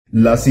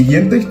La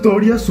siguiente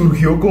historia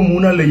surgió como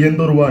una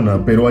leyenda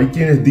urbana, pero hay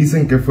quienes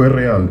dicen que fue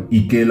real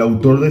y que el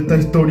autor de esta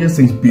historia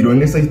se inspiró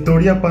en esa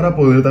historia para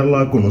poder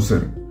darla a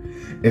conocer.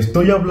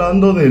 Estoy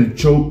hablando del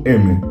Show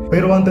M,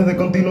 pero antes de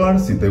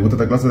continuar, si te gusta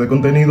esta clase de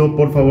contenido,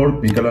 por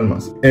favor pícale al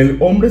más. El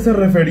hombre se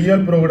refería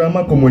al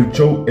programa como el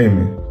Show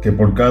M, que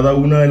por cada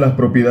una de las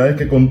propiedades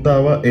que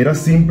contaba era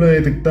simple de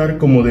detectar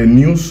como The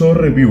New Show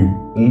Review,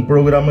 un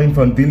programa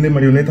infantil de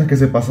marionetas que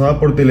se pasaba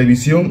por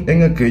televisión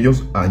en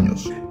aquellos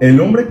años. El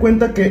hombre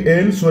cuenta que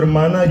él, su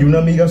hermana y una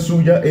amiga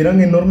suya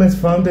eran enormes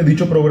fans de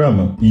dicho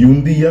programa, y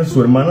un día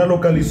su hermana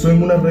localizó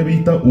en una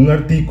revista un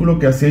artículo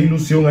que hacía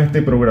ilusión a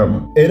este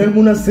programa. Eran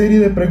una serie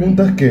de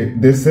preguntas que,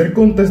 de ser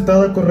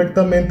contestada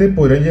correctamente,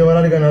 podrían llevar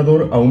al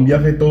ganador a un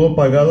viaje todo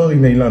pagado a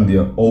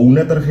Disneylandia, o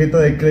una tarjeta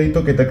de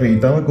crédito que te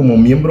acreditaba como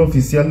miembro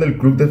oficial del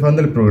club de fan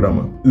del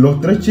programa. Los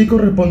tres chicos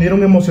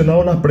respondieron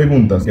emocionados las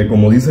preguntas, que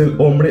como dice el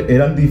hombre,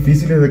 eran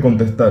difíciles de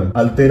contestar,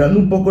 alterando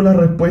un poco las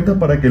respuestas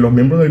para que los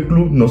miembros del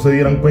club no se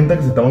dieran cuenta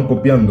que se estaban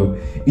copiando,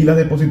 y las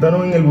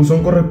depositaron en el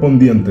buzón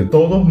correspondiente,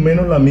 todos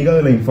menos la amiga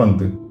de la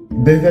infante.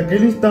 Desde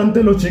aquel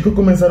instante los chicos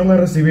comenzaron a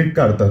recibir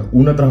cartas,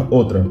 una tras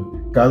otra.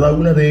 Cada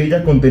una de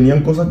ellas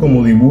contenían cosas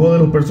como dibujos de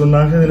los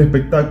personajes del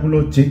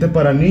espectáculo, chistes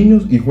para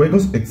niños y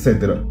juegos,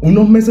 etc.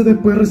 Unos meses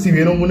después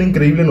recibieron una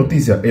increíble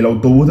noticia: el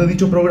autobús de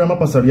dicho programa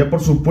pasaría por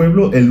su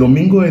pueblo el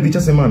domingo de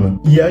dicha semana,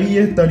 y ahí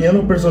estarían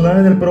los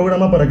personajes del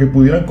programa para que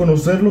pudieran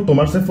conocerlo,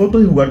 tomarse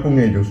fotos y jugar con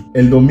ellos.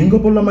 El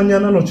domingo por la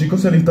mañana los chicos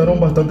se alistaron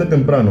bastante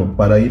temprano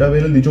para ir a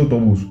ver el dicho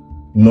autobús.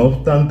 No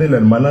obstante, la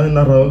hermana del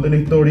narrador de la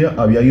historia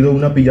había ido a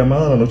una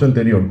pijamada la noche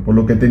anterior, por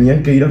lo que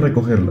tenían que ir a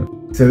recogerla.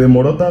 Se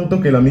demoró tanto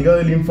que la amiga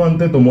del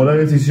infante tomó la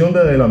decisión de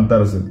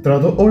adelantarse.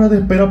 Tras 2 horas de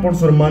espera por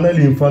su hermana,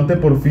 el infante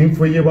por fin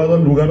fue llevado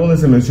al lugar donde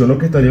se mencionó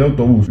que estaría el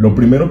autobús. Lo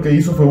primero que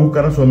hizo fue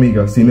buscar a su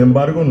amiga, sin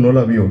embargo no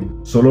la vio,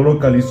 solo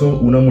localizó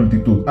una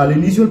multitud. Al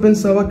inicio él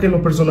pensaba que los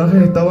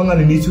personajes estaban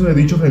al inicio de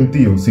dicho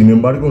gentío, sin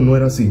embargo no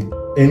era así.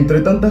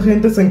 Entre tanta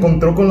gente se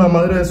encontró con la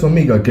madre de su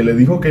amiga, que le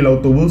dijo que el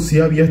autobús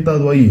sí había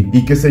estado ahí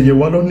y que se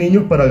llevó a los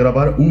niños para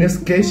grabar un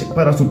sketch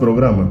para su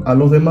programa. A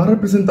los demás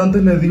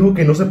representantes les dijo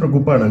que no se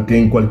preocuparan, que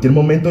en cualquier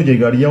momento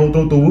llegaría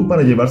otro autobús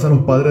para llevarse a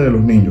los padres de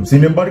los niños.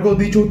 Sin embargo,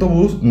 dicho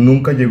autobús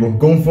nunca llegó.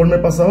 Conforme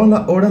pasaban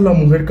las horas, la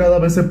mujer cada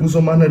vez se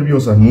puso más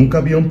nerviosa.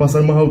 Nunca vieron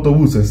pasar más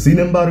autobuses. Sin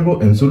embargo,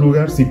 en su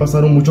lugar sí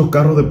pasaron muchos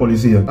carros de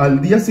policía.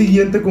 Al día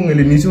siguiente, con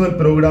el inicio del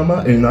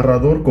programa, el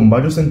narrador, con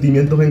varios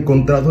sentimientos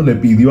encontrados, le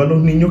pidió a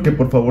los niños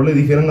que por favor le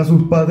dijeran a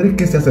sus padres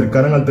que se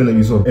acercaran al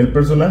televisor. El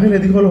personaje le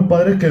dijo a los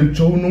padres que el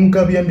show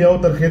nunca había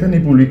enviado tarjetas ni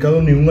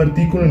publicado ningún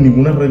artículo en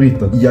ninguna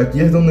revista, y aquí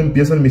es donde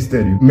empieza el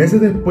misterio.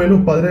 Meses después,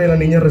 los padres de la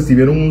niña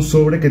recibieron un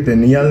sobre que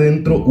tenía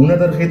dentro una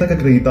tarjeta que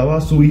acreditaba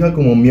a su hija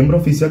como miembro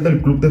oficial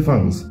del club de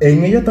fans.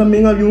 En ella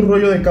también había un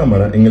rollo de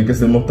cámara en el que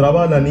se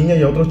mostraba a la niña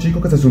y a otros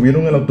chicos que se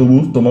subieron al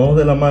autobús tomados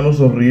de la mano,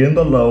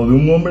 sonriendo al lado de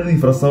un hombre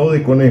disfrazado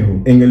de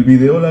conejo. En el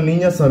video la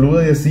niña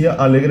saluda y decía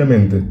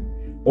alegremente: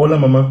 "Hola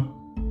mamá,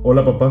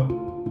 hola papá,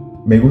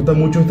 me gusta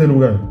mucho este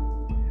lugar,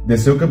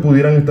 deseo que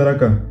pudieran estar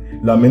acá,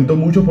 lamento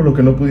mucho por los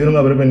que no pudieron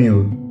haber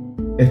venido,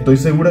 estoy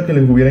segura que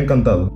les hubiera encantado".